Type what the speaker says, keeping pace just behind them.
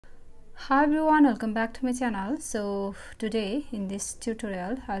Hi everyone, welcome back to my channel. So today in this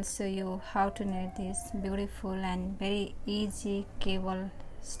tutorial I'll show you how to knit this beautiful and very easy cable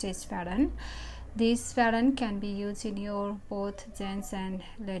stitch pattern. This pattern can be used in your both gents and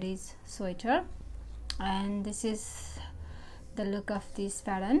ladies sweater, and this is the look of this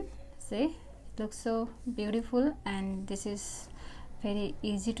pattern. See, it looks so beautiful and this is very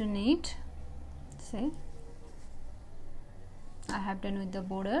easy to knit. See, I have done with the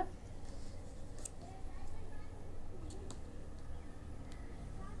border.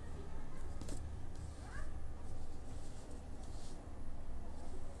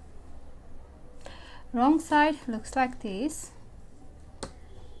 Wrong side looks like this.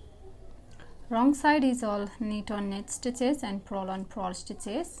 Wrong side is all knit on knit stitches and purl on purl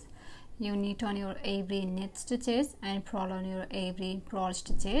stitches. You knit on your every knit stitches and purl on your every purl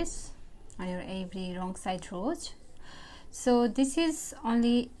stitches on your every wrong side rows. So this is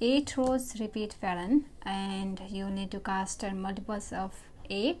only 8 rows repeat pattern, and you need to cast multiples of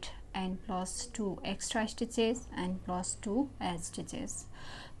 8 and plus 2 extra stitches and plus 2 edge stitches.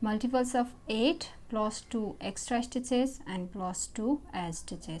 Multiples of 8 plus 2 extra stitches and plus 2 edge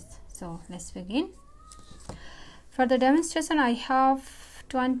stitches. So let's begin. For the demonstration I have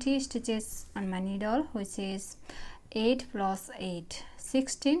 20 stitches on my needle, which is 8 plus 8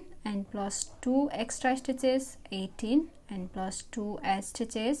 16 and plus 2 extra stitches 18 and plus 2 edge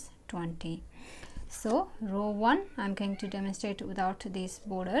stitches 20. So row 1 I'm going to demonstrate without this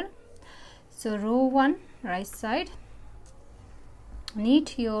border. So row 1 right side,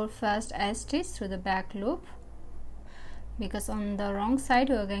 knit your first edge stitch through the back loop, because on the wrong side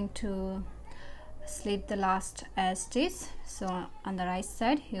we are going to slip the last edge stitch. So on the right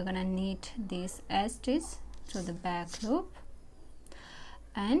side you're gonna knit this edge stitch through the back loop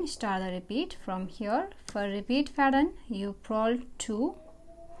and start the repeat from here. For repeat pattern you purl 2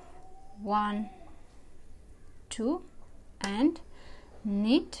 1 2 and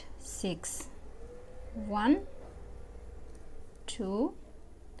knit 6 1 2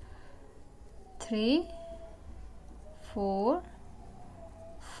 3 4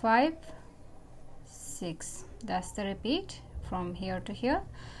 5 6. That's the repeat from here to here.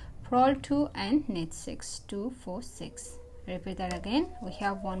 Purl 2 and knit 6 2 4 6. Repeat that again. We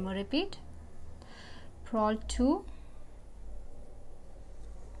have one more repeat. Purl 2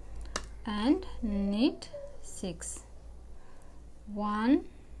 and knit 6 1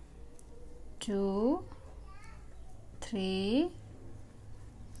 2 3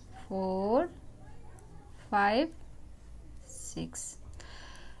 4 5 6.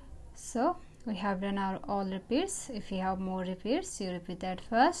 So we have done our all repeats. If you have more repeats, you repeat that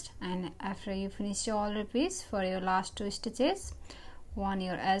first, and after you finish your all repeats, for your last 2 stitches, one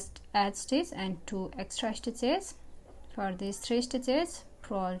your edge stitch and 2 extra stitches. For these 3 stitches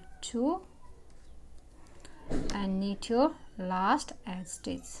purl 2 and knit your last edge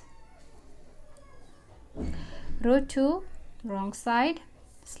stitch. Row 2 wrong side,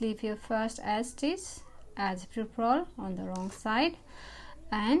 slip your first edge stitch as if you purl on the wrong side,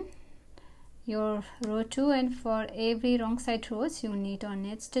 and your row 2, and for every wrong side rows you knit on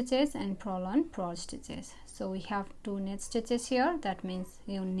knit stitches and purl on purl stitches. So we have 2 knit stitches here, that means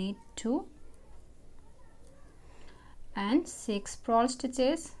you knit 2, and 6 purl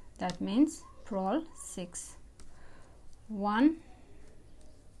stitches, that means purl 6 1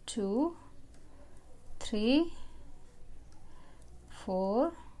 2 3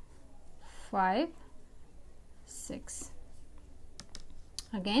 4 5 6.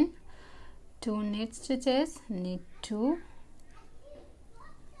 Again 2 knit stitches, knit 2,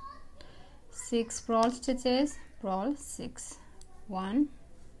 6 purl stitches, purl 6 1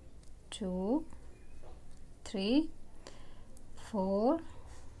 2 3 4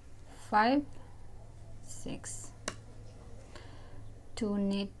 5 6. 2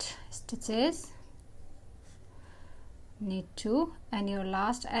 knit stitches, knit 2, and your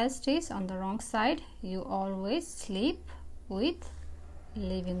last edge stitch on the wrong side you always slip with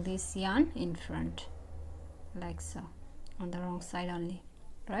leaving this yarn in front, like so, on the wrong side only,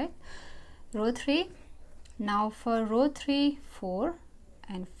 right? Row 3. Now for row 3 4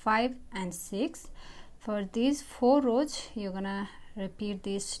 and 5 and 6, for these 4 rows you're gonna repeat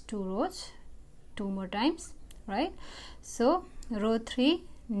these 2 rows 2 more times, right? So row 3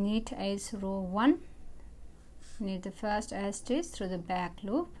 knit as row 1, knit the first edge stitch through the back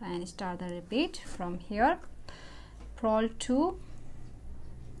loop and start the repeat from here. Purl 2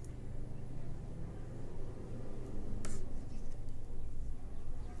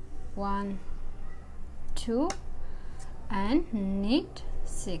 1 2 and knit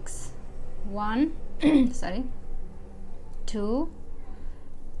 6 1 sorry 2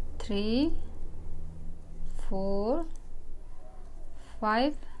 3 4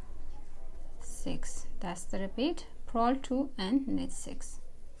 5 6. That's the repeat. Purl 2 and knit 6.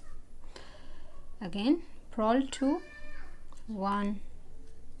 Again purl 2, 1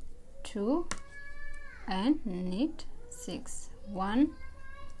 2 and knit 6. 1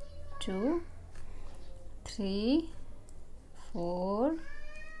 2 3 4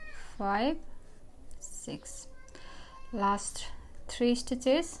 5 6. Last 3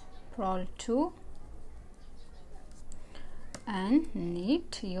 stitches, purl 2 and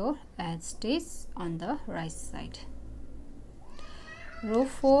knit your edge stitch on the right side. Row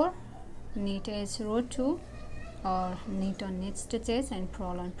 4, knit edge row 2 or knit on knit stitches and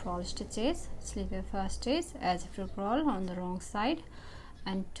purl on purl stitches. Slip your first stitch as if you purl on the wrong side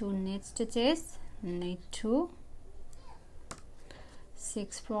and 2 knit stitches, knit 2,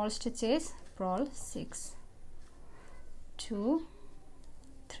 6 purl stitches, purl 6, 2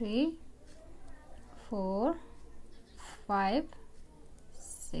 3 4 5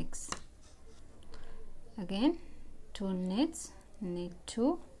 6. Again 2 knits, knit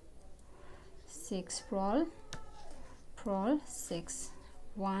 2, 6 purl, purl 6,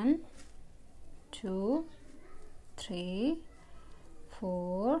 1 2 3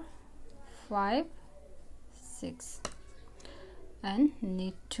 4 5 6 and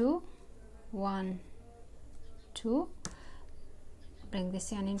knit 2, 1 2. Bring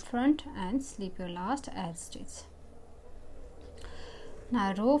this yarn in front and slip your last edge stitch.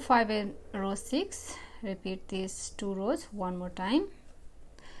 Now row 5 and row 6, repeat these 2 rows one more time.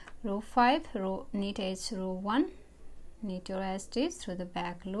 Row 5, knit edge row 1, knit your edge stitch through the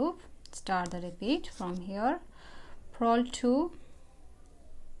back loop. Start the repeat from here. Purl 2,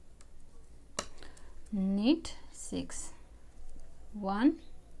 knit 6, 1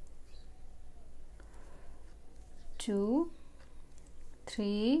 2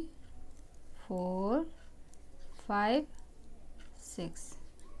 3 4 5 6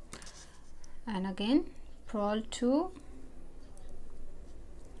 and again purl 2,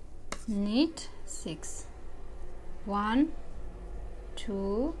 knit 6, 1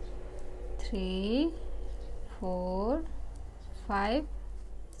 2 3 4 5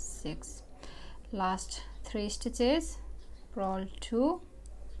 6. Last 3 stitches, purl 2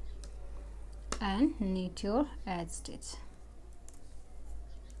 and knit your edge stitch.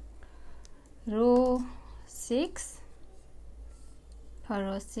 Row 6, for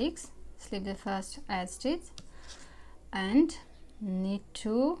row 6 slip the first edge stitch and knit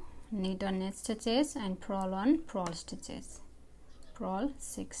 2 knit on knit stitches and purl on purl stitches. Purl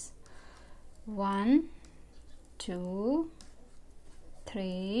 6, 1 2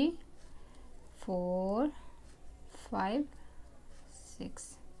 3 4 5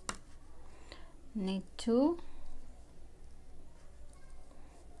 6. Knit 2,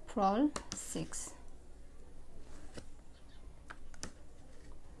 purl 6,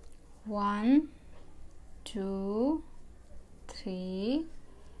 1 2 3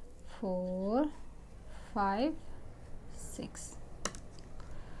 4 5 6.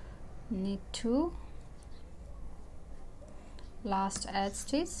 Knit 2, last edge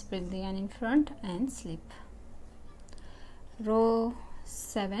stitch, bring the yarn in front and slip. Row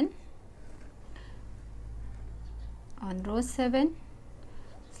 7, on row 7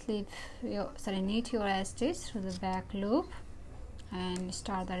 knit your edge stitch through the back loop and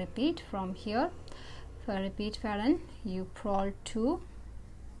start the repeat from here. For repeat pattern you purl 2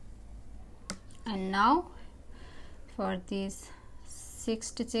 and now for these 6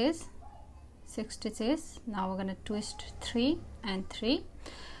 stitches, now we're going to twist 3 and 3.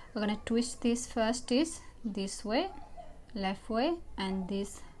 We're going to twist this first stitch this way, left way, and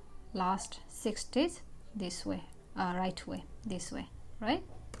this last 6 stitch this way, right way, this way, right,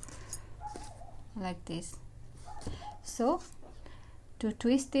 like this. So to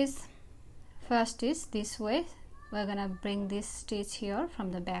twist this first stitch this way, we're gonna bring this stitch here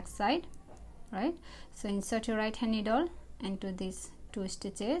from the back side, right? So insert your right hand needle into these 2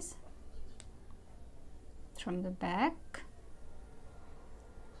 stitches from the back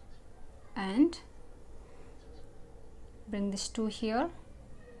and bring this 2 here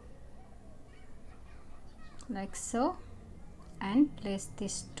like so and place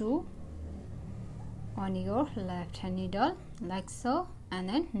this 2 on your left hand needle like so and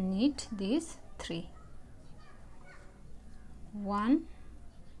then knit these 3, 1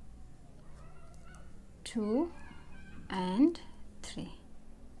 2 and 3,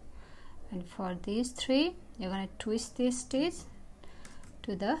 and for these 3 you're going to twist this stitch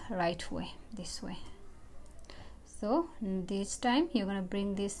to the right way, this way. So this time you're going to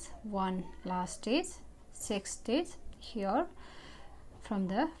bring this one last stitch, 6 stitch here from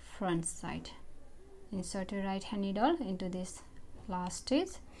the front side. Insert your right hand needle into this last stitch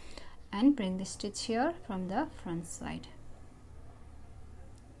and bring the stitch here from the front side,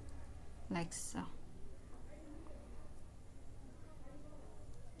 like so,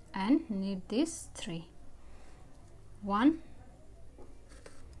 and knit these 3. 1,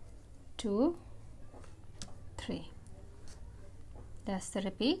 2, 3. That's the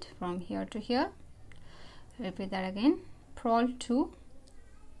repeat from here to here. Repeat that again. Purl 2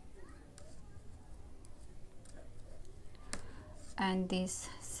 and these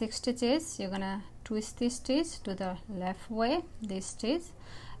 6 stitches, you're gonna twist this stitch to the left way, this stitch,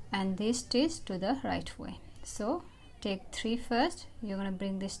 and this stitch to the right way. So take 3 first. You're gonna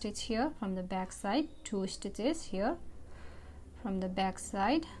bring the stitch here from the back side, 2 stitches here from the back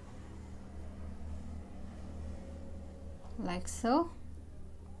side, like so,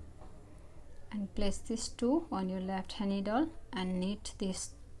 and place this 2 on your left hand needle and knit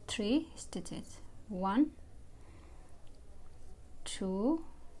these 3 stitches. 1, 2,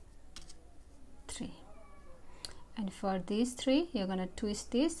 3. And for these 3, you're gonna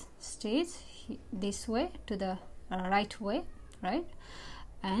twist this stitch this way to the right way, right,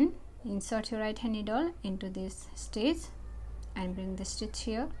 and insert your right hand needle into this stitch and bring the stitch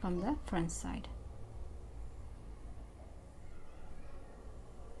here from the front side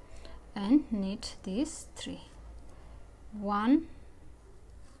and knit these 3. 1,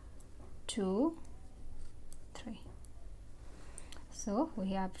 2, 3. So we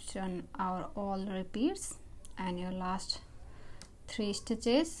have done our all repeats, and your last 3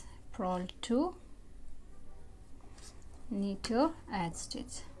 stitches, purl 2, knit your edge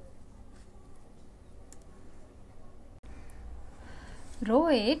stitch. Row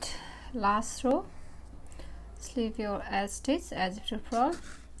 8, last row, slip your edge stitch as if to purl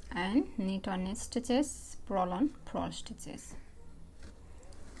and knit on knit stitches, purl on purl stitches.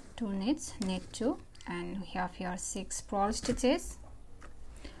 2 knits, knit 2, and we have here 6 purl stitches.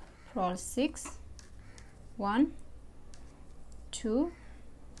 Purl 6, 1, 2,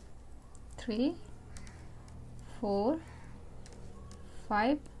 3, 4,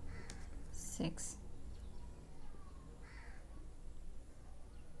 5, 6.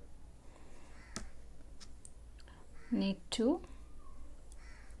 Knit 2,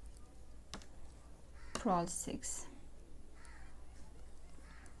 purl 6.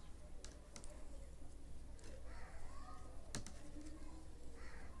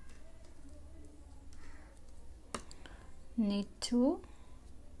 Knit 2,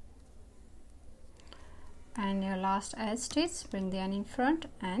 and your last edge stitch, bring the end in front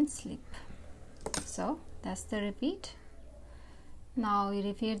and slip. So that's the repeat. Now we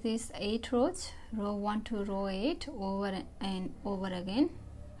repeat these 8 rows, row 1 to row 8, over and over again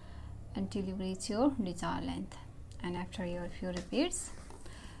until you reach your desired length. And after your few repeats,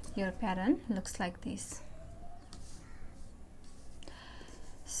 your pattern looks like this.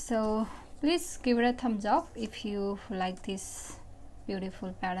 So please give it a thumbs up if you like this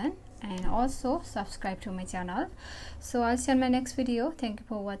beautiful pattern, and also subscribe to my channel. So I'll see you in my next video. Thank you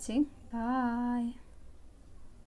for watching. Bye.